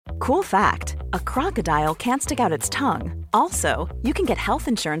Cool fact, a crocodile can't stick out its tongue. Also, you can get health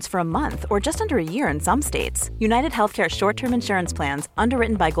insurance for a month or just under a year in some states. United Healthcare short-term insurance plans,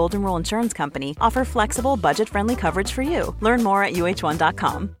 underwritten by Golden Rule Insurance Company, offer flexible, budget-friendly coverage for you. Learn more at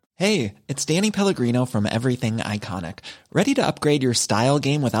uh1.com. Hey, it's Danny Pellegrino from Everything Iconic. Ready to upgrade your style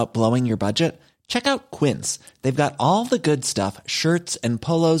game without blowing your budget? Check out Quince. They've got all the good stuff, shirts and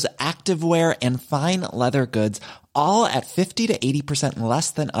polos, activewear, and fine leather goods, all at 50 to 80%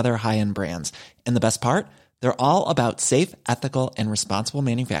 less than other high-end brands. And the best part? They're all about safe, ethical, and responsible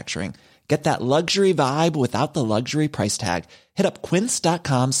manufacturing. Get that luxury vibe without the luxury price tag. Hit up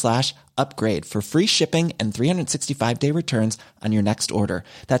quince.com/upgrade for free shipping and 365-day returns on your next order.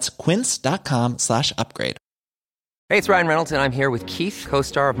 That's quince.com/upgrade. Hey, it's Ryan Reynolds, and I'm here with Keith,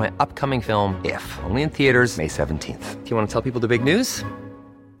 co-star of my upcoming film, If, only in theaters May 17th. Do you want to tell people the big news?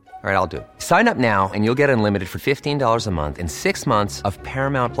 All right, I'll do it. Sign up now and you'll get unlimited for $15 a month and 6 months of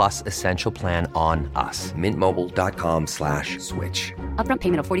Paramount Plus Essential Plan on us. MintMobile.com/switch. Upfront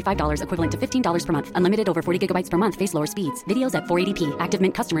payment of $45 equivalent to $15 per month. Unlimited over 40 gigabytes per month. Face lower speeds. Videos at 480p. Active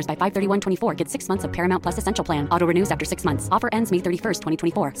Mint customers by 531.24 get 6 months of Paramount Plus Essential Plan. Auto renews after 6 months. Offer ends May 31st,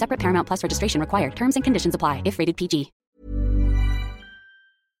 2024. Separate Paramount Plus registration required. Terms and conditions apply if rated PG.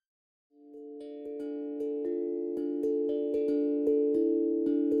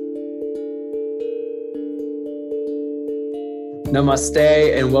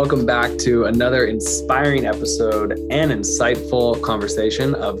 Namaste and welcome back to another inspiring episode and insightful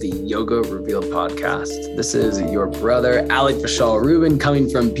conversation of the Yoga Revealed podcast. This is your brother, Alec Vishal Rubin, coming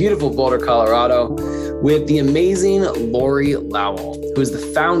from beautiful Boulder, Colorado, with the amazing Lori Lowell, who is the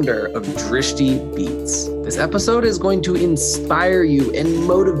founder of Drishti Beats. This episode is going to inspire you and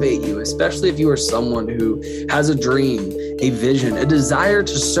motivate you, especially if you are someone who has a dream, a vision, a desire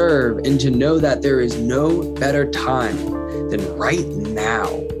to serve, and to know that there is no better time than right now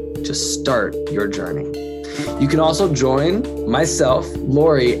to start your journey. You can also join myself,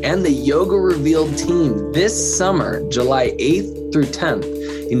 Lori, and the Yoga Revealed team this summer, July 8th through 10th,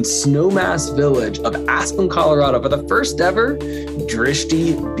 in Snowmass Village of Aspen, Colorado, for the first ever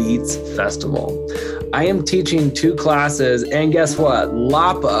Drishti Beats Festival. I am teaching 2 classes, and guess what?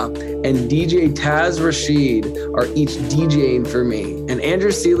 Lapa and DJ Taz Rashid are each DJing for me, and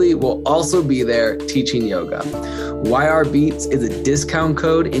Andrew Seeley will also be there teaching yoga. YR Beats is a discount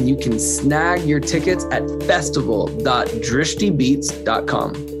code, and you can snag your tickets at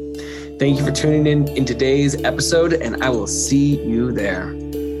festival.drishtibeats.com. Thank you for tuning in today's episode, and I will see you there.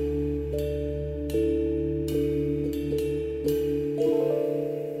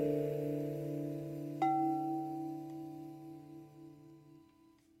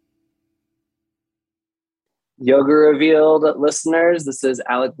 Yoga Revealed listeners, this is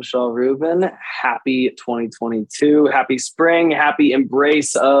Alec Vishal Rubin. Happy 2022. Happy spring. Happy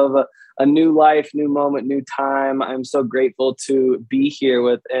embrace of a new life, new moment, new time. I'm so grateful to be here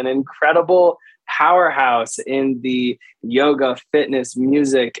with an incredible powerhouse in the yoga, fitness,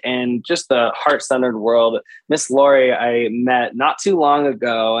 music, and just the heart-centered world. Miss Lori, I met not too long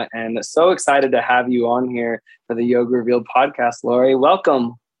ago, and so excited to have you on here for the Yoga Revealed podcast. Lori,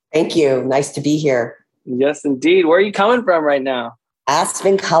 welcome. Thank you. Nice to be here. Yes, indeed. Where are you coming from right now?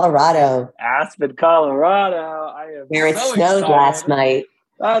 Aspen, Colorado. Aspen, Colorado. Where it snowed last night.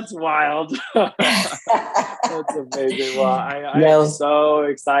 That's wild. That's amazing. Well, I am so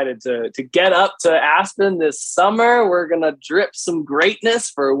excited to get up to Aspen this summer. We're going to drip some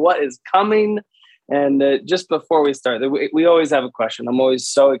greatness for what is coming. And just before we start, we always have a question. I'm always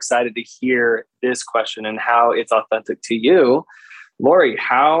so excited to hear this question and how it's authentic to you. Lori,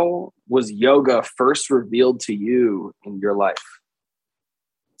 how was yoga first revealed to you in your life?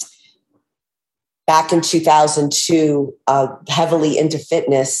 Back in 2002, heavily into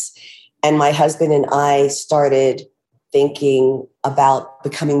fitness, and my husband and I started thinking about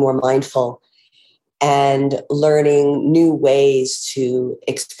becoming more mindful and learning new ways to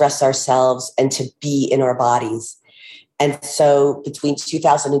express ourselves and to be in our bodies. And so between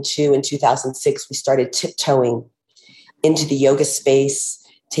 2002 and 2006, we started tiptoeing into the yoga space,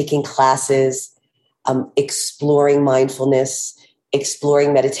 taking classes, exploring mindfulness,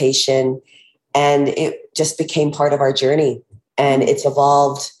 exploring meditation, and it just became part of our journey. And it's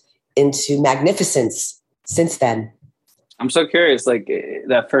evolved into magnificence since then. I'm so curious, like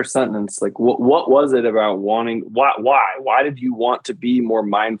that first sentence, like what was it about wanting, why did you want to be more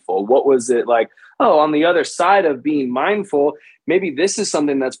mindful? What was it like, oh, on the other side of being mindful, maybe this is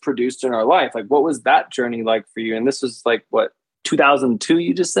something that's produced in our life. Like, what was that journey like for you? And this was like, what, 2002,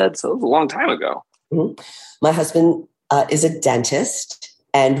 you just said? So it was a long time ago. Mm-hmm. My husband is a dentist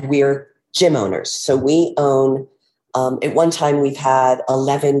and we're gym owners. So we own At one time, we've had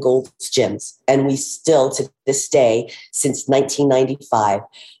 11 Gold's Gyms, and we still, to this day, since 1995,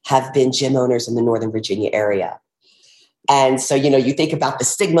 have been gym owners in the Northern Virginia area. And so, you think about the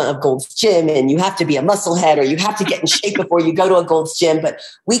stigma of Gold's Gym, and you have to be a musclehead or you have to get in shape before you go to a Gold's Gym. But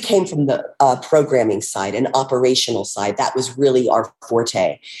we came from the programming side and operational side. That was really our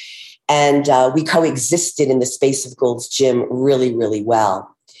forte. And we coexisted in the space of Gold's Gym really, really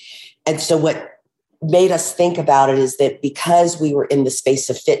well. And so what made us think about it is that because we were in the space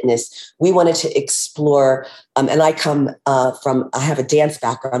of fitness, we wanted to explore, and I have a dance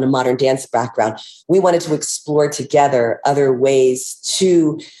background, a modern dance background. We wanted to explore together other ways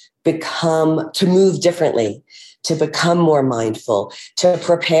to move differently, to become more mindful, to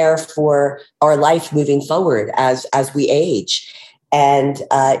prepare for our life moving forward as we age. And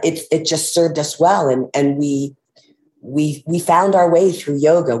it just served us well. And we found our way through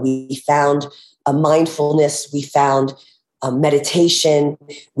yoga. We found mindfulness, we found meditation,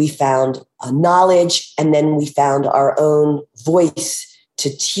 we found knowledge, and then we found our own voice to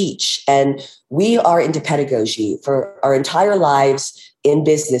teach. And we are into pedagogy. For our entire lives in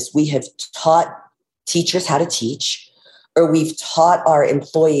business, we have taught teachers how to teach, or we've taught our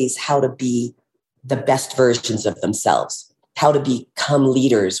employees how to be the best versions of themselves, how to become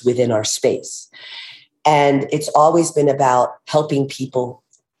leaders within our space. And it's always been about helping people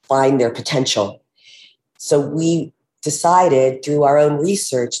find their potential. So we decided through our own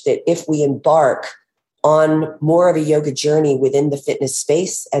research that if we embark on more of a yoga journey within the fitness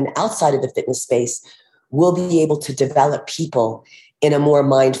space and outside of the fitness space, we'll be able to develop people in a more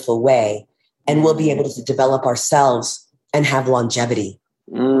mindful way, and we'll be able to develop ourselves and have longevity.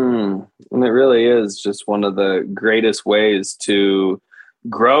 And it really is just one of the greatest ways to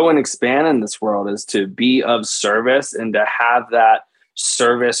grow and expand in this world, is to be of service and to have that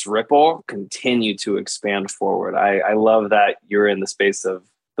service ripple continue to expand forward. I love that you're in the space of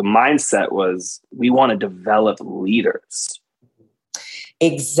the mindset was we want to develop leaders.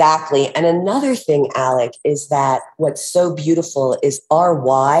 Exactly. And another thing, Alec, is that what's so beautiful is our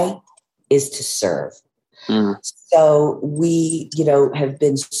why is to serve. So we, have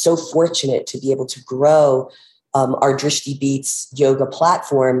been so fortunate to be able to grow our Drishti Beats yoga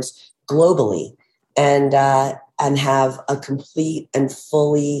platforms globally and have a complete and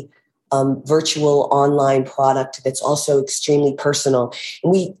fully virtual online product that's also extremely personal.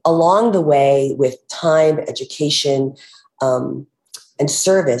 And we, along the way, with time, education, and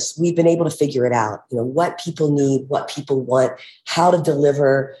service, we've been able to figure it out. What people need, what people want, how to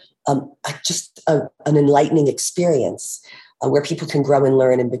deliver an enlightening experience where people can grow and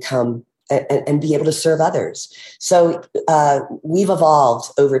learn and become and be able to serve others. So we've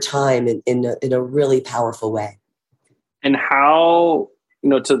evolved over time in a really powerful way. And how,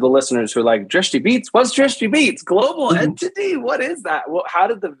 to the listeners who are like, Drishti Beats, what's Drishti Beats? Global entity? What is that? Well, how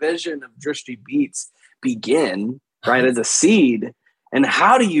did the vision of Drishti Beats begin, right, as a seed? And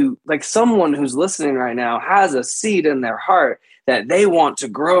how do you, like someone who's listening right now has a seed in their heart that they want to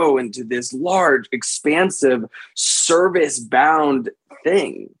grow into this large, expansive, service-bound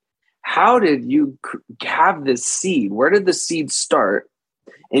thing? How did you have this seed? Where did the seed start?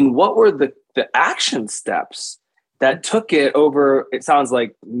 And what were the action steps that took it over, it sounds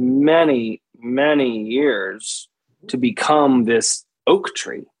like many, many years to become this oak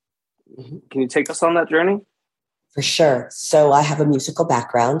tree? Can you take us on that journey? For sure. So I have a musical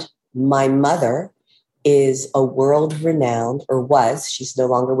background. My mother is a world-renowned, or was, she's no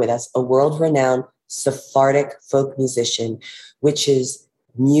longer with us, a world-renowned Sephardic folk musician, which is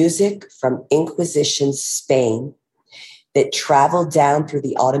music from Inquisition Spain that traveled down through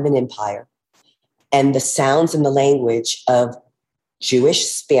the Ottoman Empire, and the sounds and the language of Jewish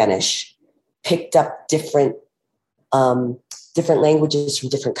Spanish picked up different languages from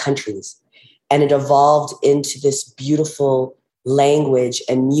different countries. And it evolved into this beautiful language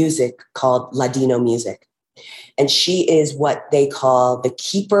and music called Ladino music. And she is what they call the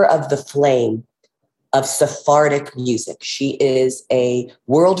keeper of the flame of Sephardic music. She is a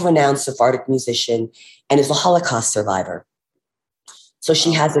world-renowned Sephardic musician and is a Holocaust survivor. So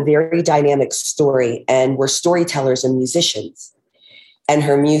she has a very dynamic story, and we're storytellers and musicians. And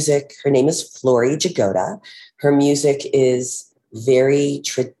her music, her name is Flori Jagoda. Her music is very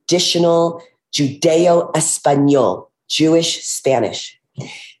traditional Judeo-Espanol, Jewish Spanish.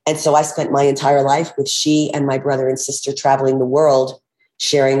 And so I spent my entire life with she and my brother and sister traveling the world,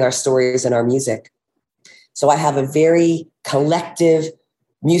 sharing our stories and our music. So I have a very collective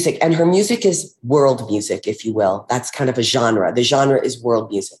music, and her music is world music, if you will. That's kind of a genre. The genre is world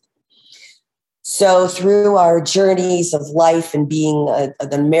music. So through our journeys of life and being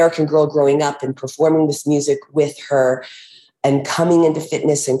an American girl growing up and performing this music with her and coming into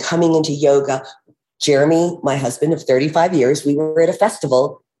fitness and coming into yoga, Jeremy, my husband of 35 years, we were at a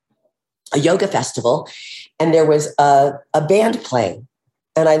festival, a yoga festival, and there was a band playing.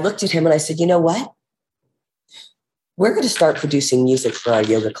 And I looked at him and I said, you know what? We're going to start producing music for our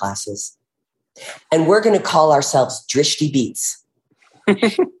yoga classes. And we're going to call ourselves Drishti Beats.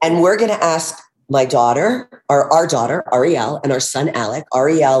 And we're going to ask my daughter, or our daughter, Ariel, and our son, Alec.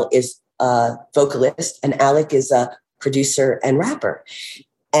 Ariel is a vocalist and Alec is a producer and rapper.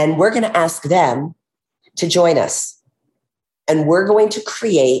 And we're going to ask them to join us. And we're going to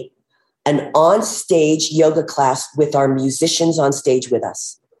create an on-stage yoga class with our musicians on stage with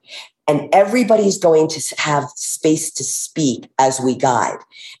us. And everybody's going to have space to speak as we guide.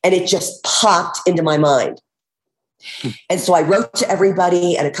 And it just popped into my mind. And so I wrote to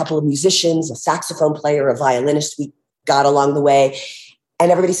everybody and a couple of musicians, a saxophone player, a violinist we got along the way.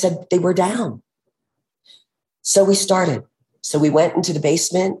 And everybody said they were down. So we started. So we went into the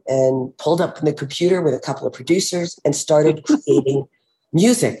basement and pulled up the computer with a couple of producers and started creating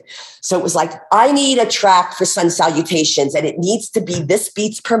music. So it was like, I need a track for Sun Salutations and it needs to be this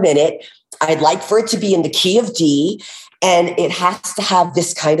beats per minute. I'd like for it to be in the key of D and it has to have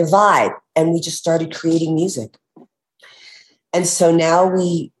this kind of vibe. And we just started creating music. And so now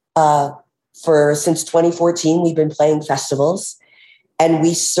since 2014, we've been playing festivals and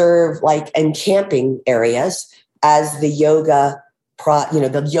we serve in camping areas as the yoga,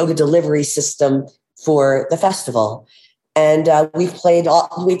 the yoga delivery system for the festival. And we've played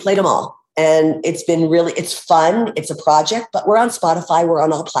them all. And it's fun. It's a project, but we're on Spotify. We're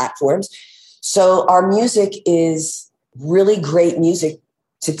on all platforms. So our music is really great music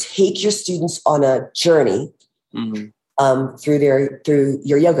to take your students on a journey. Mm-hmm. Through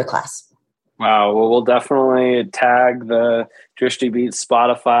your yoga class. Wow. Well, we'll definitely tag the Drishti Beats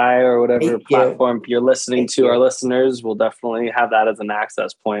Spotify or whatever platform you're listening to. Our listeners will definitely have that as an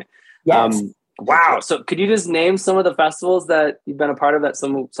access point. Yes. Wow. So could you just name some of the festivals that you've been a part of that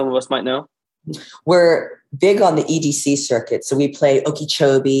some of us might know? We're big on the EDC circuit. So we play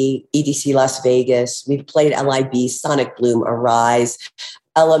Okeechobee, EDC Las Vegas. We've played LIB, Sonic Bloom, Arise,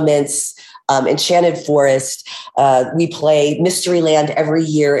 Elements, Enchanted Forest. We play Mysteryland every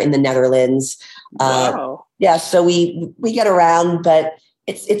year in the Netherlands. Wow. Yeah, so we get around, but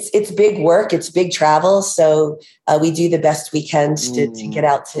it's big work. It's big travel. So we do the best we can to get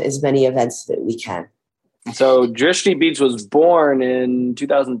out to as many events that we can. So Drishti Beats was born in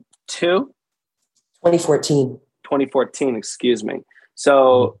 2002? 2014. 2014, excuse me.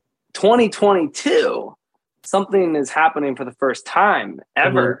 So 2022, something is happening for the first time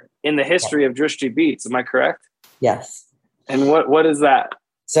ever in the history of Drishti Beats. Am I correct? Yes. And what is that?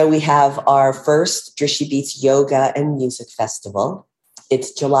 So we have our first Drishti Beats Yoga and Music Festival.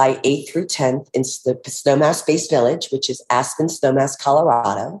 It's July 8th through 10th in the Snowmass Space Village, which is Aspen, Snowmass,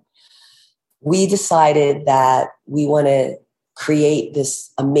 Colorado. We decided that we want to create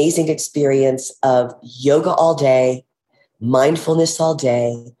this amazing experience of yoga all day, mindfulness all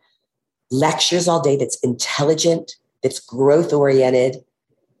day, lectures all day that's intelligent, that's growth-oriented,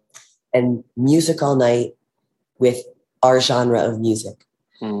 and music all night with our genre of music.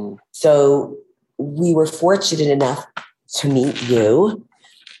 Mm. So we were fortunate enough to meet you,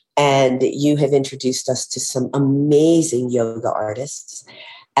 and you have introduced us to some amazing yoga artists,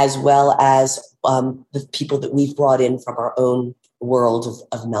 as well as the people that we've brought in from our own world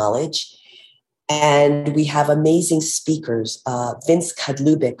of knowledge. And we have amazing speakers. Vince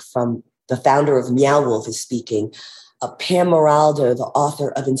Kadlubik, the founder of Meow Wolf, is speaking. Pam Moraldo, the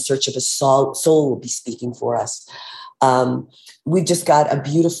author of In Search of a Soul, will be speaking for us. We've just got a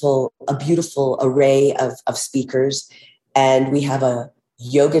beautiful array of speakers. And we have a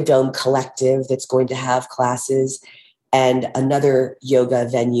Yoga Dome collective that's going to have classes, and another yoga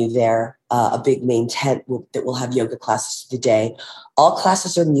venue there, a big main tent that will have yoga classes today. All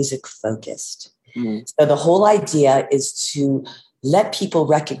classes are music focused. Mm. So the whole idea is to let people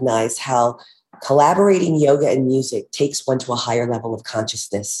recognize how collaborating yoga and music takes one to a higher level of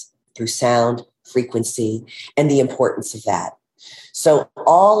consciousness through sound, frequency, and the importance of that. So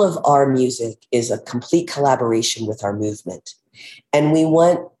all of our music is a complete collaboration with our movement. And we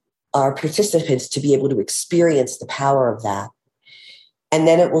want our participants to be able to experience the power of that. And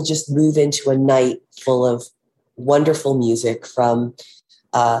then it will just move into a night full of wonderful music from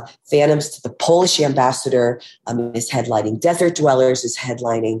Phantoms to the Polish Ambassador is headlining. Desert Dwellers is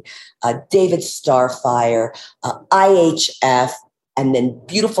headlining. David Starfire, IHF, and then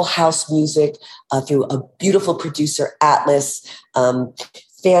beautiful house music through a beautiful producer, Atlas,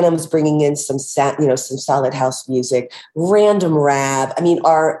 Phantoms bringing in some solid house music, Random Rab. I mean,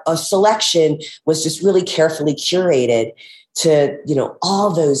 our selection was just really carefully curated to,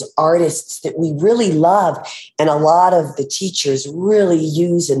 all those artists that we really love. And a lot of the teachers really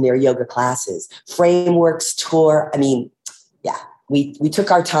use in their yoga classes. Frameworks tour. I mean, yeah, we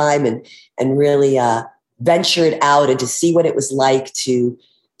took our time and really ventured out and to see what it was like to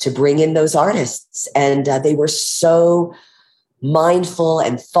bring in those artists. And they were so mindful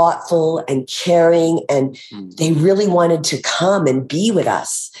and thoughtful and caring, and they really wanted to come and be with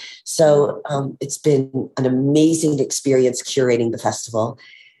us. So it's been an amazing experience curating the festival.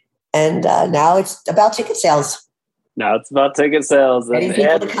 And now it's about ticket sales. Now it's about ticket sales. And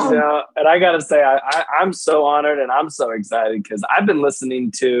I got to say, I'm so honored and I'm so excited because I've been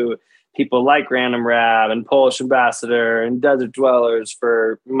listening to people like Random Rab and Polish Ambassador and Desert Dwellers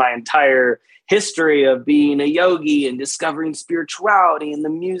for my entire history of being a yogi and discovering spirituality in the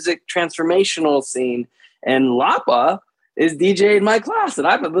music transformational scene. And Lapa is DJ in my class, and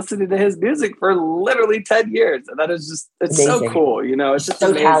I've been listening to his music for literally 10 years. And that is just, it's amazing. So cool. It's just so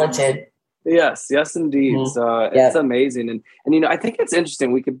amazing. Talented. Yes, indeed. Mm-hmm. So it's amazing. And I think it's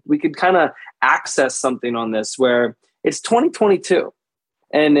interesting. We could kind of access something on this where it's 2022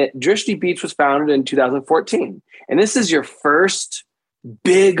 and Drishti Beach was founded in 2014. And this is your first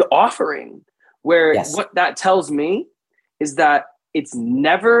big offering. Where what that tells me is that it's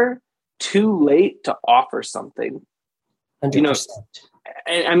never too late to offer something. 100%.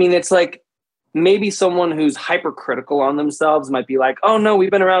 And I mean, it's like maybe someone who's hypercritical on themselves might be like, oh no,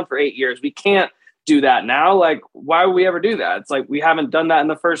 we've been around for 8 years. We can't do that now. Like, why would we ever do that? It's like, we haven't done that in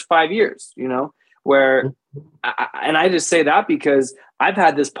the first 5 years, where, and I just say that because I've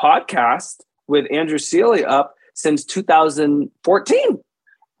had this podcast with Andrew Seeley up since 2014.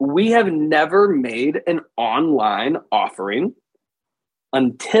 We have never made an online offering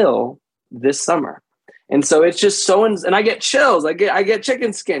until this summer. And so it's just and I get chills. I get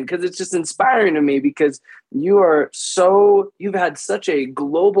chicken skin because it's just inspiring to me because you've had such a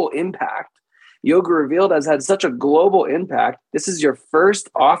global impact. Yoga Revealed has had such a global impact. This is your first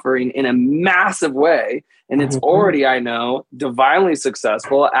offering in a massive way. And it's already, I know, divinely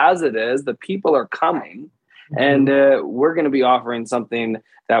successful as it is. The people are coming. And we're going to be offering something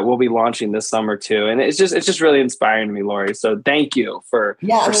that we'll be launching this summer too. And it's just really inspiring to me, Lori. So thank you for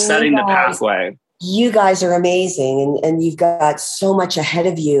setting the pathway. You guys are amazing and you've got so much ahead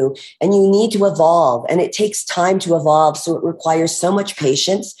of you and you need to evolve and it takes time to evolve. So it requires so much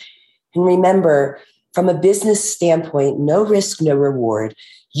patience. And remember, from a business standpoint, no risk, no reward.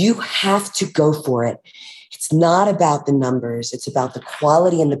 You have to go for it. It's not about the numbers. It's about the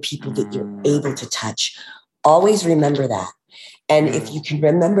quality and the people that you're able to touch. Always remember that. And if you can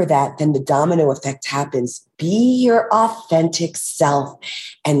remember that, then the domino effect happens. Be your authentic self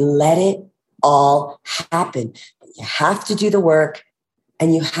and let it all happen. But you have to do the work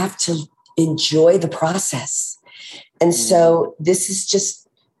and you have to enjoy the process. And so this is just,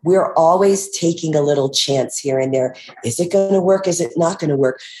 we're always taking a little chance here and there. Is it going to work? Is it not going to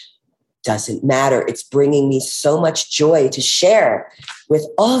work? Doesn't matter. It's bringing me so much joy to share with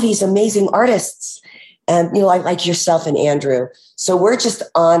all these amazing artists. And, like yourself and Andrew. So we're just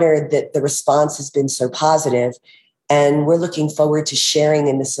honored that the response has been so positive. And we're looking forward to sharing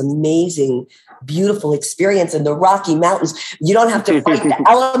in this amazing, beautiful experience in the Rocky Mountains. You don't have to fight the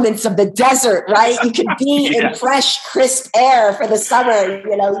elements of the desert, right? You can be in fresh, crisp air for the summer,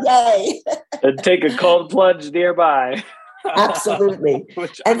 yay. And take a cold plunge nearby. Absolutely.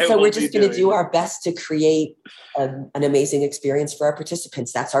 And so we're just going to do our best to create an amazing experience for our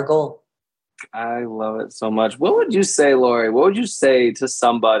participants. That's our goal. I love it so much. What would you say, Lori? What would you say to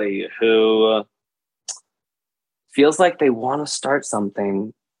somebody who feels like they want to start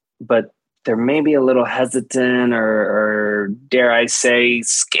something, but they're maybe a little hesitant or dare I say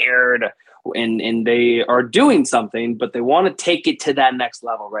scared and they are doing something, but they want to take it to that next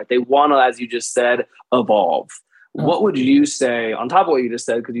level, right? They want to, as you just said, evolve. What would you say on top of what you just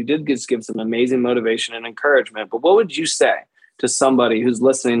said? Because you did just give some amazing motivation and encouragement, but what would you say to somebody who's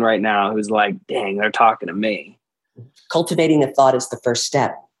listening right now, who's like, dang, they're talking to me? Cultivating a thought is the first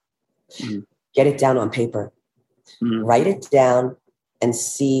step. Get it down on paper. Write it down and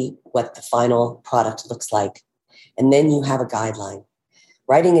see what the final product looks like. And then you have a guideline.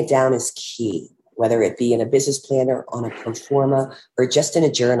 Writing it down is key, whether it be in a business planner, on a pro forma, or just in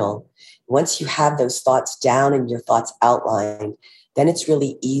a journal. Once you have those thoughts down and your thoughts outlined, then it's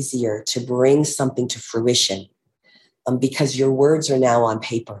really easier to bring something to fruition because your words are now on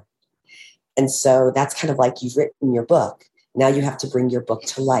paper. And so that's kind of like you've written your book. Now you have to bring your book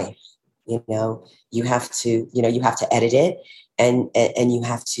to life. You have to edit it and you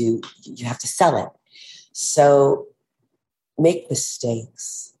have to sell it. So make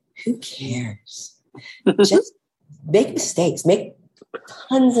mistakes. Who cares? Just make mistakes. Make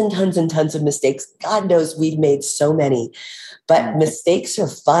tons and tons and tons of mistakes. God knows we've made so many, but mistakes are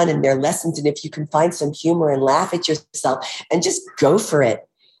fun and they're lessons. And if you can find some humor and laugh at yourself and just go for it.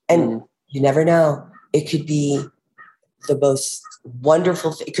 And you never know. It could be the most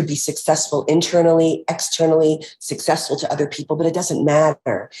wonderful. It could be successful internally, externally, successful to other people, but it doesn't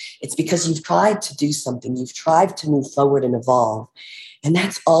matter. It's because you've tried to do something. You've tried to move forward and evolve. And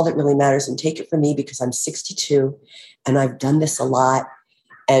that's all that really matters. And take it from me, because I'm 62 and I've done this a lot.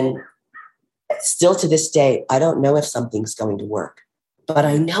 And still to this day, I don't know if something's going to work, but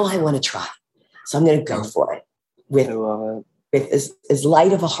I know I want to try. So I'm going to go for it with as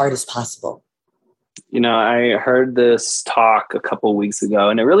light of a heart as possible. I heard this talk a couple of weeks ago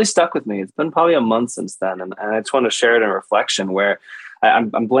and it really stuck with me. It's been probably a month since then. And I just want to share it in reflection where I'm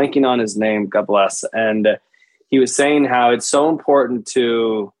blanking on his name, God bless. And he was saying how it's so important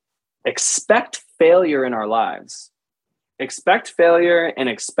to expect failure in our lives, expect failure and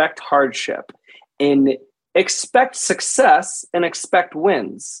expect hardship, and expect success and expect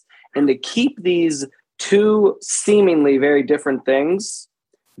wins. And to keep these two seemingly very different things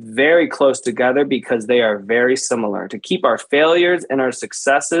very close together because they are very similar, to keep our failures and our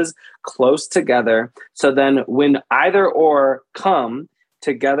successes close together. So then when either or come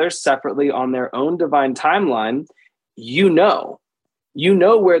together separately on their own divine timeline, you know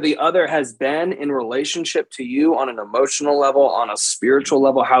where the other has been in relationship to you on an emotional level, on a spiritual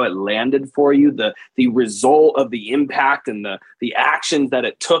level, how it landed for you, the result of the impact and the actions that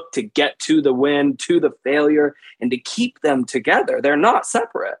it took to get to the win, to the failure, and to keep them together. They're not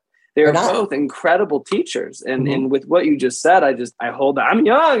separate. They're both incredible teachers. And with what you just said, I hold that. I'm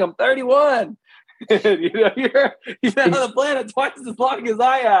young. I'm 31. You've been on the planet twice as long as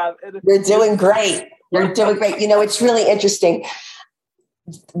I have. You're doing great. You're doing great. It's really interesting.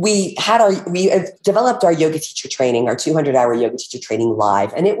 We developed our yoga teacher training, our 200-hour yoga teacher training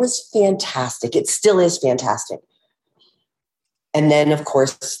live, and it was fantastic. It still is fantastic. And then, of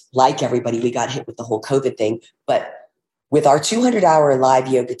course, like everybody, we got hit with the whole COVID thing. But with our 200-hour live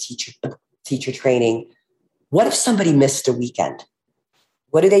yoga teacher training, what if somebody missed a weekend?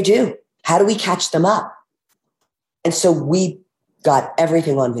 What do? How do we catch them up? And so we got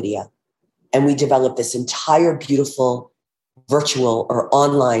everything on video, and we developed this entire beautiful virtual or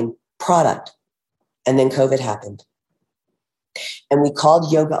online product. And then COVID happened. And we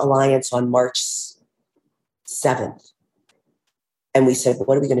called Yoga Alliance on March 7th. And we said,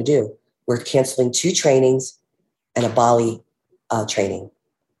 what are we going to do? We're canceling 2 trainings and a Bali training.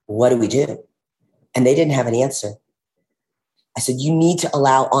 What do we do? And they didn't have an answer. I said, you need to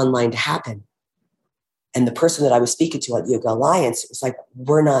allow online to happen. And the person that I was speaking to at Yoga Alliance was like,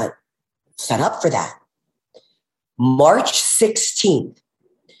 we're not set up for that. March 16th,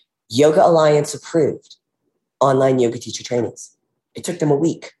 Yoga Alliance approved online yoga teacher trainings. It took them a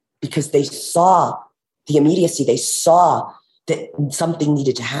week because they saw the immediacy. They saw that something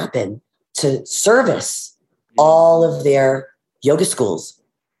needed to happen to service all of their yoga schools.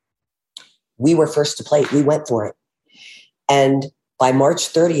 We were first to play. We went for it. And by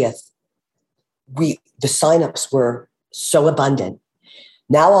March 30th, the signups were so abundant.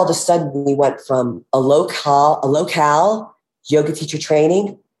 Now, all of a sudden, we went from a locale yoga teacher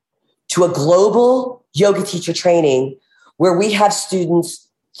training to a global yoga teacher training where we have students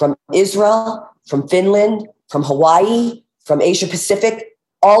from Israel, from Finland, from Hawaii, from Asia Pacific,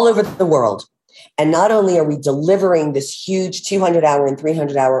 all over the world. And not only are we delivering this huge 200-hour and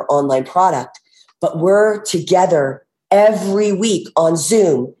 300-hour online product, but we're together every week on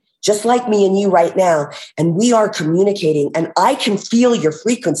Zoom, just like me and you right now. And we are communicating, and I can feel your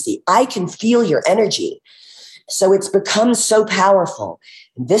frequency. I can feel your energy. So it's become so powerful.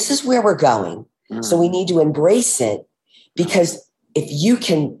 This is where we're going. So we need to embrace it, because if you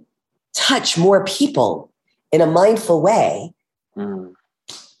can touch more people in a mindful way,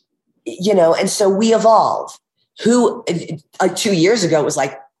 and so we evolve. 2 years ago, it was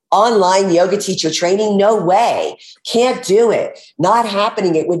like, online yoga teacher training? No way. Can't do it. Not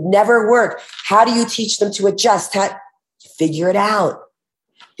happening. It would never work. How do you teach them to adjust? Figure it out,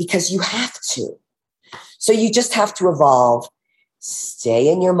 because you have to. So you just have to evolve. Stay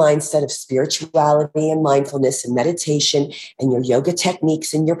in your mindset of spirituality and mindfulness and meditation and your yoga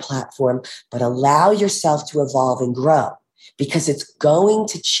techniques and your platform, but allow yourself to evolve and grow, because it's going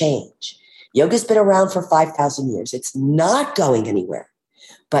to change. Yoga's been around for 5,000 years. It's not going anywhere,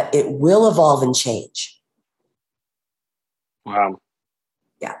 but it will evolve and change. Wow.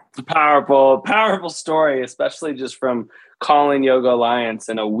 Yeah. It's a powerful, powerful story, especially just from calling Yoga Alliance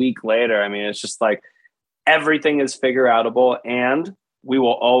and a week later. I mean, it's just like everything is figure outable, and we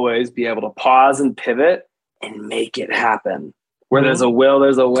will always be able to pause and pivot and make it happen. Where there's a will,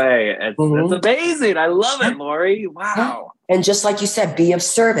 there's a way. It's amazing. I love it, Lori. Wow. And just like you said, be of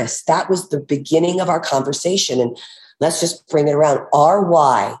service. That was the beginning of our conversation. And let's just bring it around. Our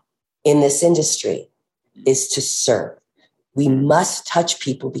why in this industry is to serve. We must touch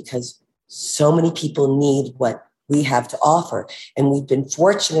people because so many people need what we have to offer. And we've been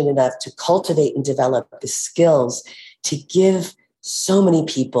fortunate enough to cultivate and develop the skills to give so many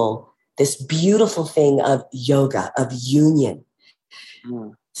people this beautiful thing of yoga, of union.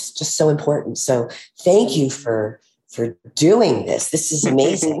 It's just so important. So thank you for doing this. This is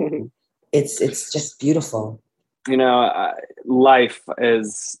amazing. It's just beautiful. You know, life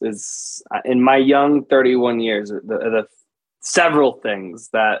is in my young 31 years, the several things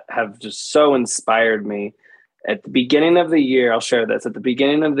that have just so inspired me. At the beginning of the year, I'll share this. At the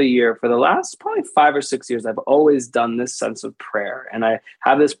beginning of the year, for the last probably 5 or 6 years, I've always done this sense of prayer. And I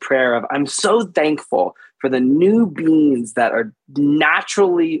have this prayer of, I'm so thankful for the new beings that are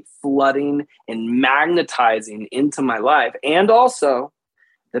naturally flooding and magnetizing into my life. And also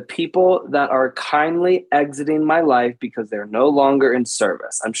the people that are kindly exiting my life because they're no longer in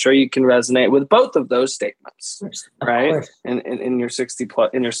service. I'm sure you can resonate with both of those statements, right? In your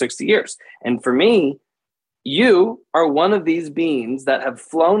 60 years. And for me, you are one of these beings that have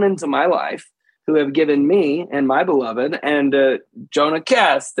flown into my life, who have given me and my beloved and Jonah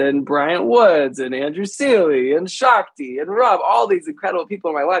Kest and Bryant Woods and Andrew Seeley and Shakti and Rob, all these incredible people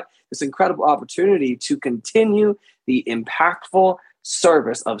in my life, this incredible opportunity to continue the impactful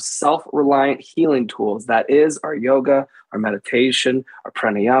service of self-reliant healing tools that is our yoga, our meditation, our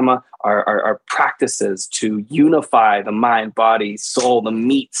pranayama, our practices to unify the mind, body, soul, the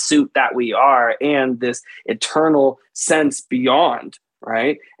meat suit that we are, and this eternal sense beyond,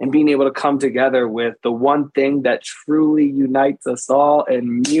 right? And being able to come together with the one thing that truly unites us all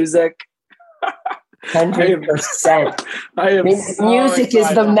in music. 100%. Music is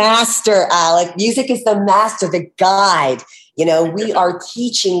the master, Alec. Music is the master, the guide. You know, we are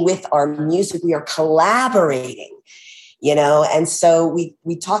teaching with our music. We are collaborating, you know, and so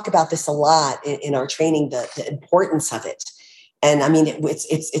we talk about this a lot in our training, the importance of it. And I mean,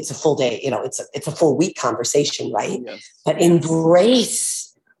 it's a full day, you know, it's a full week conversation, right? Yes. But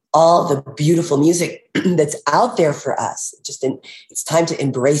embrace all the beautiful music that's out there for us. It's time to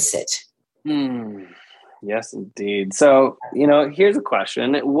embrace it. Yes, indeed. So, you know, here's a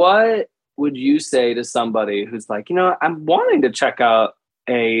question. What would you say to somebody who's like, you know, I'm wanting to check out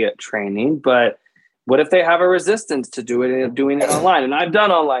a training, but what if they have a resistance to doing it online? And I've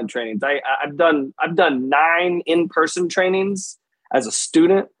done online trainings. I've done 9 in-person trainings as a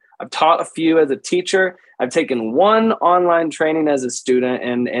student. I've taught a few as a teacher. I've taken 1 online training as a student,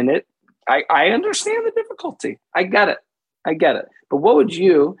 and I understand the difficulty. I get it. But what would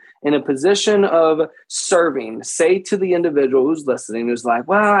you, in a position of serving, say to the individual who's listening, who's like,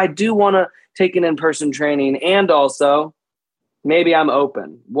 well, I do want to take an in-person training, and also maybe I'm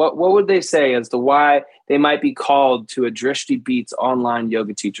open. What would they say as to why they might be called to a Drishti Beats online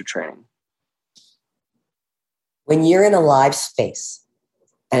yoga teacher training? When you're in a live space,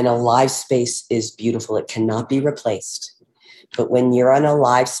 and a live space is beautiful, it cannot be replaced. But when you're on a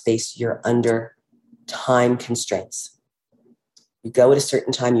live space, you're under time constraints. You go at a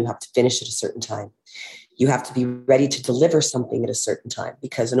certain time, you have to finish at a certain time. You have to be ready to deliver something at a certain time,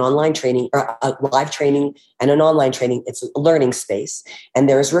 because an online training or a live training and an online training, it's a learning space, and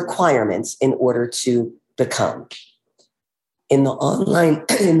there's requirements in order to become. In the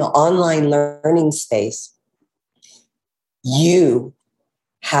online learning space, you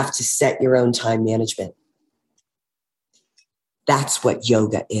have to set your own time management. That's what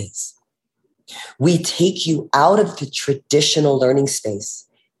yoga is. We take you out of the traditional learning space,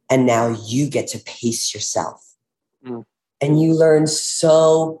 and now you get to pace yourself. And you learn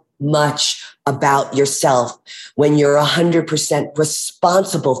so much about yourself when you're 100%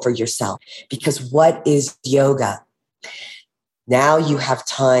 responsible for yourself. Because what is yoga? Now you have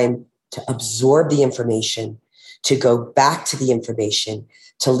time to absorb the information, to go back to the information,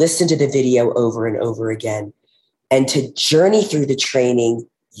 to listen to the video over and over again, and to journey through the training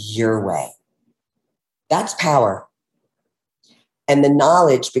your way. That's power. And the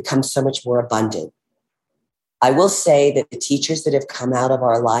knowledge becomes so much more abundant. I will say that the teachers that have come out of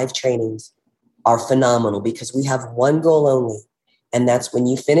our live trainings are phenomenal, because we have one goal only. And that's when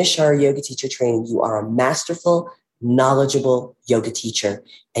you finish our yoga teacher training, you are a masterful, knowledgeable yoga teacher,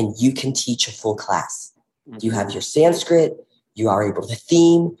 and you can teach a full class. You have your Sanskrit, You are able to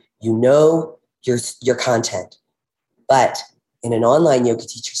theme, you know your content. But in an online yoga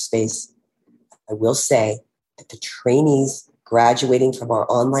teacher space, I will say that the trainees graduating from our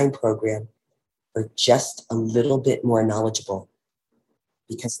online program are just a little bit more knowledgeable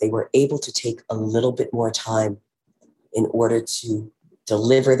because they were able to take a little bit more time in order to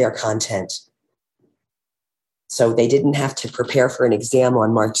deliver their content. So they didn't have to prepare for an exam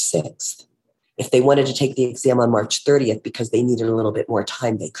on March 6th. If they wanted to take the exam on March 30th because they needed a little bit more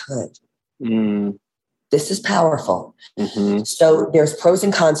time, they could. This is powerful. Mm-hmm. So there's pros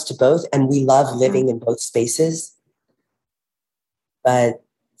and cons to both, and we love living in both spaces. But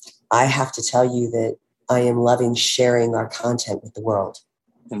I have to tell you that I am loving sharing our content with the world.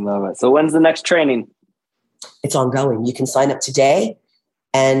 I love it. So when's the next training? It's ongoing. You can sign up today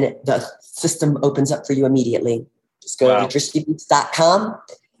and the system opens up for you immediately. Just go to drishtibeats.com,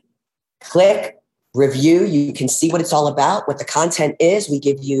 click review. You can see what it's all about, what the content is. We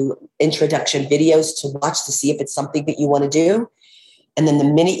give you introduction videos to watch to see if it's something that you want to do. And then the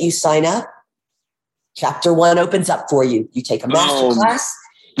minute you sign up, chapter 1 opens up for you. You take a master class,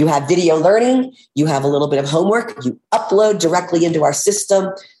 you have video learning, you have a little bit of homework, you upload directly into our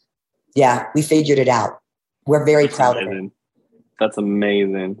system. Yeah, we figured it out. We're very proud of it. That's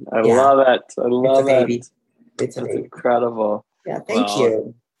amazing. I love it. I love it. It's incredible. Yeah, thank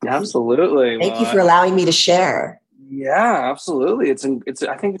you. Absolutely. Thank you for allowing me to share. Yeah, absolutely. I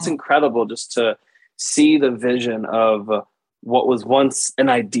think it's incredible just to see the vision of what was once an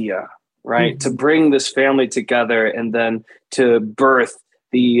idea, right? Mm-hmm. To bring this family together and then to birth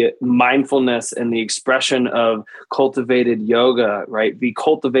the mindfulness and the expression of cultivated yoga, right? The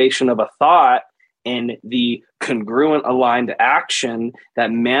cultivation of a thought and the congruent aligned action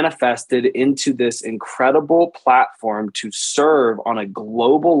that manifested into this incredible platform to serve on a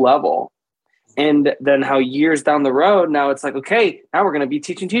global level. And then how years down the road, now it's like, okay, now we're going to be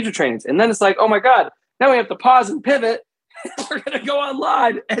teaching teacher trainings. And then it's like, oh my God, now we have to pause and pivot. We're going to go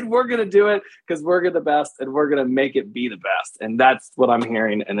online and we're going to do it because we're the best and we're going to make it be the best. And that's what I'm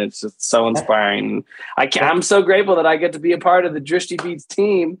hearing. And it's just so inspiring. I'm so grateful that I get to be a part of the Drishti Beats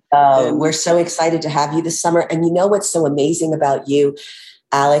team. We're so excited to have you this summer. And you know what's so amazing about you,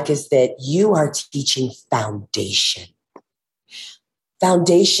 Alec, is that you are teaching foundation.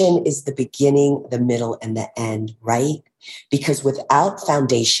 Foundation is the beginning, the middle, and the end, right? Because without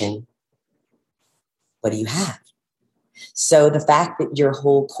foundation, what do you have? So the fact that your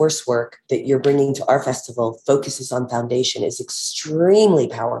whole coursework that you're bringing to our festival focuses on foundation is extremely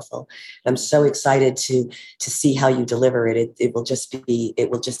powerful. I'm so excited to see how you deliver it. It will just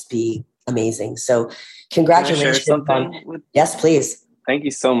be amazing. So congratulations. Yes, please. Thank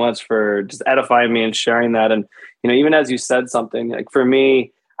you so much for just edifying me and sharing that. And, even as you said something, like for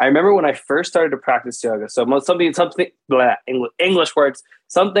me, I remember when I first started to practice yoga. So English words,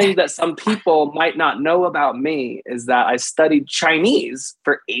 something that some people might not know about me is that I studied Chinese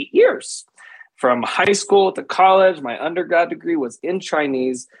for 8 years. From high school to college, my undergrad degree was in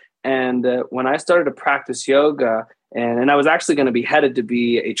Chinese. And when I started to practice yoga, and I was actually going to be headed to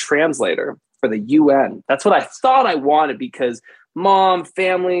be a translator for the UN. That's what I thought I wanted because mom,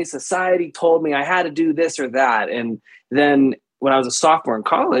 family, society told me I had to do this or that. And then when I was a sophomore in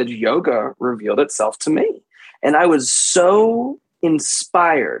college, yoga revealed itself to me. And I was so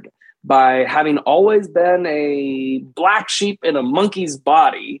inspired by having always been a black sheep in a monkey's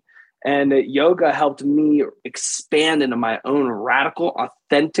body. And yoga helped me expand into my own radical,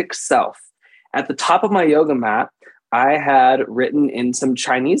 authentic self. At the top of my yoga mat, I had written in some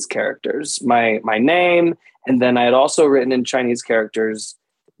Chinese characters, my name, and then I had also written in Chinese characters,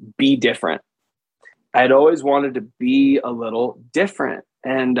 be different. I'd always wanted to be a little different.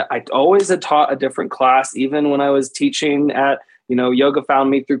 And I always had taught a different class, even when I was teaching at, Yoga found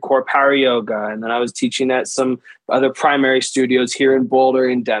me through Core Power Yoga. And then I was teaching at some other primary studios here in Boulder,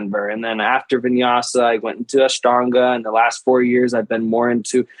 in Denver. And then after Vinyasa, I went into Ashtanga. And the last 4 years, I've been more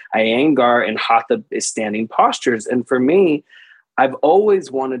into Iyengar and Hatha standing postures. And for me, I've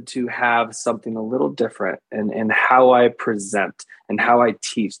always wanted to have something a little different in how I present and how I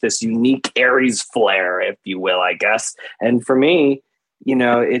teach, this unique Aries flair, if you will, I guess. And for me,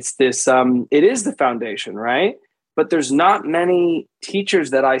 it's this, it is the foundation, right? But there's not many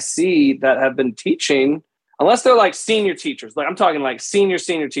teachers that I see that have been teaching, unless they're like senior teachers. Like I'm talking like senior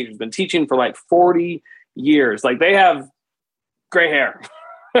teachers, been teaching for like 40 years. Like they have gray hair.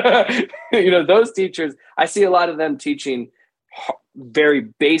 Those teachers, I see a lot of them teaching very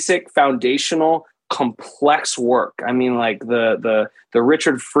basic, foundational, complex work. I mean, like the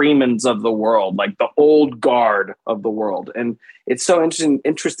Richard Freemans of the world, like the old guard of the world. And it's so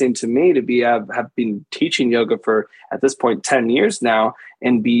interesting to me to have been teaching yoga for, at this point, 10 years now,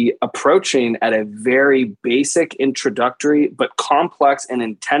 and be approaching at a very basic, introductory, but complex and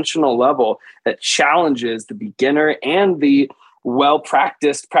intentional level that challenges the beginner and the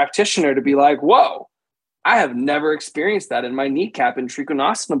well-practiced practitioner to be like, whoa, I have never experienced that in my kneecap in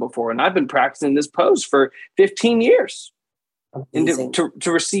Trikonasana before. And I've been practicing this pose for 15 years. Amazing. And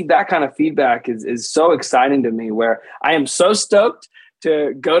to receive that kind of feedback is so exciting to me, where I am so stoked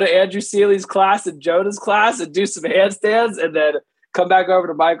to go to Andrew Seeley's class and Jonah's class and do some handstands, and then come back over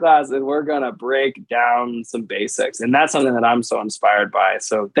to my class and we're going to break down some basics. And that's something that I'm so inspired by.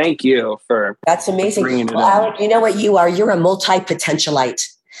 So thank you for That's amazing. Well, Alec, you know what you are? You're a multi-potentialite.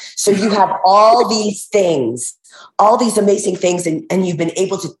 So you have all these things, all these amazing things, and you've been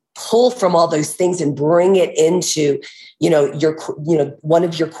able to pull from all those things and bring it into, one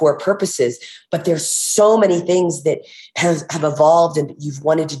of your core purposes. But there's so many things that have evolved and that you've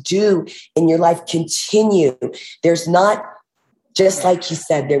wanted to do in your life continue. There's not, just like you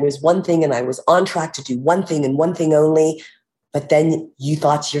said, there was one thing and I was on track to do one thing and one thing only. But then you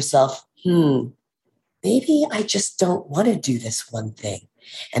thought to yourself, maybe I just don't want to do this one thing.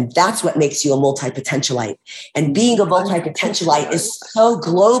 And that's what makes you a multi-potentialite. And being a multi-potentialite is so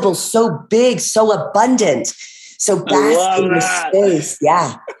global, so big, so abundant. So bask in your space.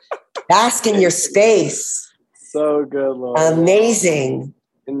 Yeah. Bask in your space. So good, Lord. Amazing.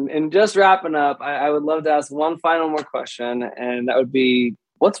 And just wrapping up, I would love to ask one final more question. And that would be,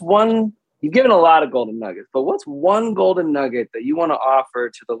 you've given a lot of golden nuggets, but what's one golden nugget that you want to offer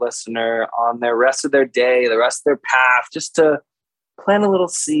to the listener on their rest of their day, the rest of their path, just to plant a little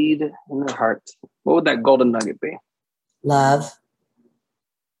seed in their heart? What would that golden nugget be? Love.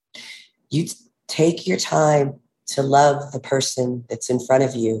 You take your time to love the person that's in front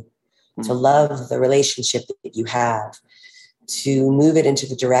of you, to love the relationship that you have, to move it into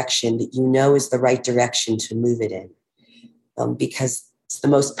the direction that you know is the right direction to move it in. Because it's the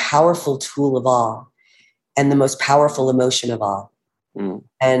most powerful tool of all and the most powerful emotion of all.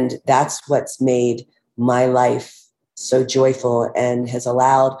 And that's what's made my life so joyful and has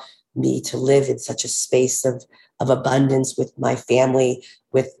allowed me to live in such a space of abundance with my family,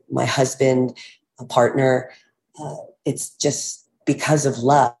 with my husband, a partner. It's just because of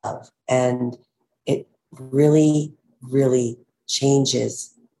love. And it really, really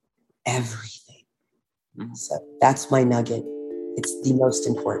changes everything. So that's my nugget. It's the most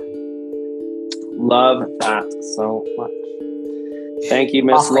important. Love that so much. Thank you,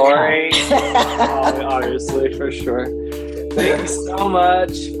 Miss Lori. Obviously, for sure. Thank you so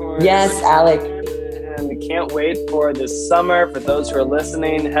much for Alec. And can't wait for this summer. For those who are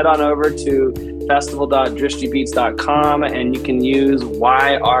listening, head on over to festival.drishtibeats.com and you can use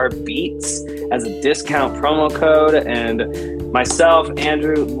YRBeats as a discount promo code. And myself,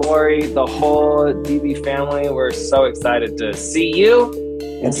 Andrew, Lori, the whole DB family, we're so excited to see you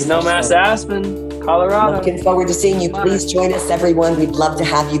in Snowmass Aspen, Colorado. Looking forward to seeing you. Please join us, everyone. We'd love to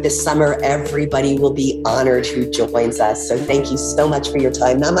have you this summer. Everybody will be honored who joins us. So thank you so much for your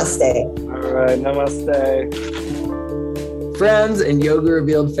time. Namaste. All right. Namaste. Friends and Yoga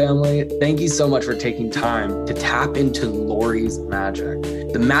Revealed family, thank you so much for taking time to tap into Lori's magic,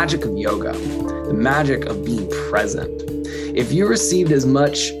 the magic of yoga, the magic of being present. If you received as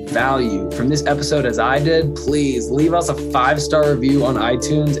much value from this episode as I did, please leave us a 5-star review on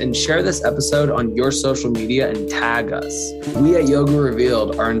iTunes and share this episode on your social media and tag us. We at Yoga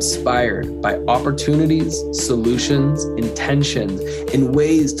Revealed are inspired by opportunities, solutions, intentions, and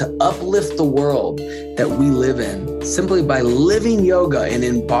ways to uplift the world that we live in simply by living yoga and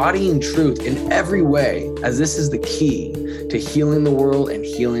embodying truth in every way, as this is the key to healing the world and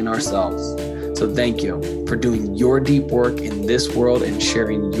healing ourselves. So thank you for doing your deep work in this world and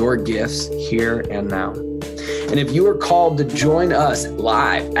sharing your gifts here and now. And if you are called to join us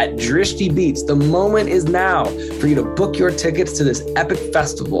live at Drishti Beats, the moment is now for you to book your tickets to this epic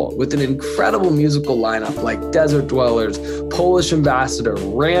festival with an incredible musical lineup like Desert Dwellers, Polish Ambassador,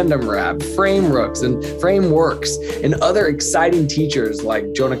 Random Rap, Frameworks, and other exciting teachers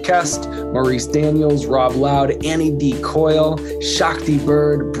like Jonah Kest, Maurice Daniels, Rob Loud, Annie D. Coyle, Shakti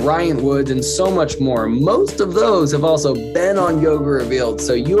Bird, Bryant Woods, and so much more. Most of those have also been on Yoga Revealed,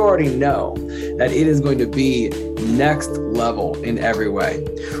 so you already know that it is going to be next level in every way.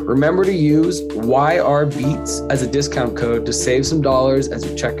 Remember to use YRBeats as a discount code to save some dollars as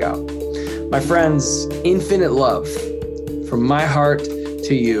you check out. My friends, infinite love from my heart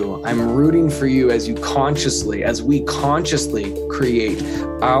to you. I'm rooting for you as we consciously create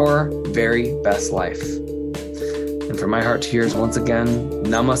our very best life. And from my heart to yours, once again,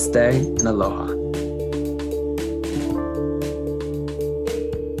 namaste and aloha.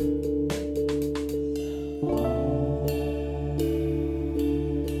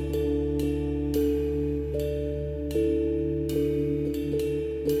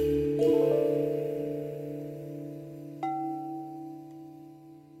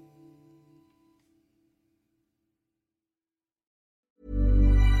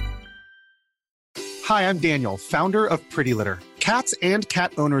 Hi, I'm Daniel, founder of Pretty Litter. Cats and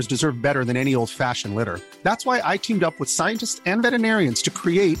cat owners deserve better than any old-fashioned litter. That's why I teamed up with scientists and veterinarians to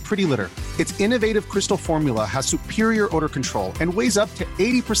create Pretty Litter. Its innovative crystal formula has superior odor control and weighs up to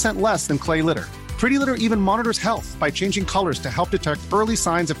 80% less than clay litter. Pretty Litter even monitors health by changing colors to help detect early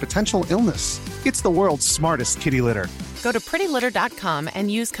signs of potential illness. It's the world's smartest kitty litter. Go to prettylitter.com and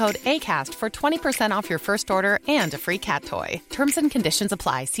use code ACAST for 20% off your first order and a free cat toy. Terms and conditions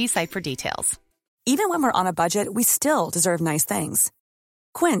apply. See site for details. Even when we're on a budget, we still deserve nice things.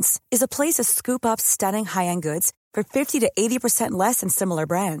 Quince is a place to scoop up stunning high-end goods for 50 to 80% less than similar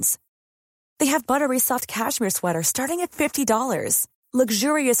brands. They have buttery soft cashmere sweaters starting at $50,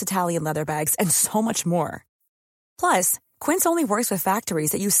 luxurious Italian leather bags, and so much more. Plus, Quince only works with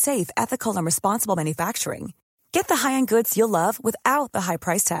factories that use safe, ethical, and responsible manufacturing. Get the high-end goods you'll love without the high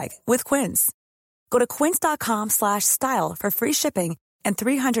price tag with Quince. Go to quince.com/style for free shipping and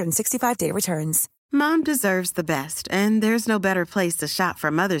 365-day returns. Mom deserves the best, and there's no better place to shop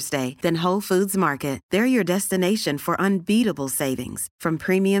for Mother's Day than Whole Foods Market. They're your destination for unbeatable savings, from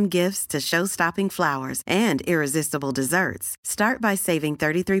premium gifts to show-stopping flowers and irresistible desserts. Start by saving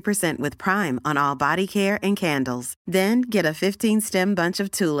 33% with Prime on all body care and candles. Then get a 15-stem bunch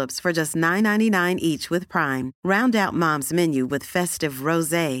of tulips for just $9.99 each with Prime. Round out Mom's menu with festive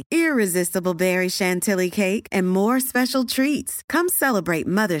rosé, irresistible berry chantilly cake, and more special treats. Come celebrate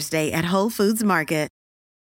Mother's Day at Whole Foods Market.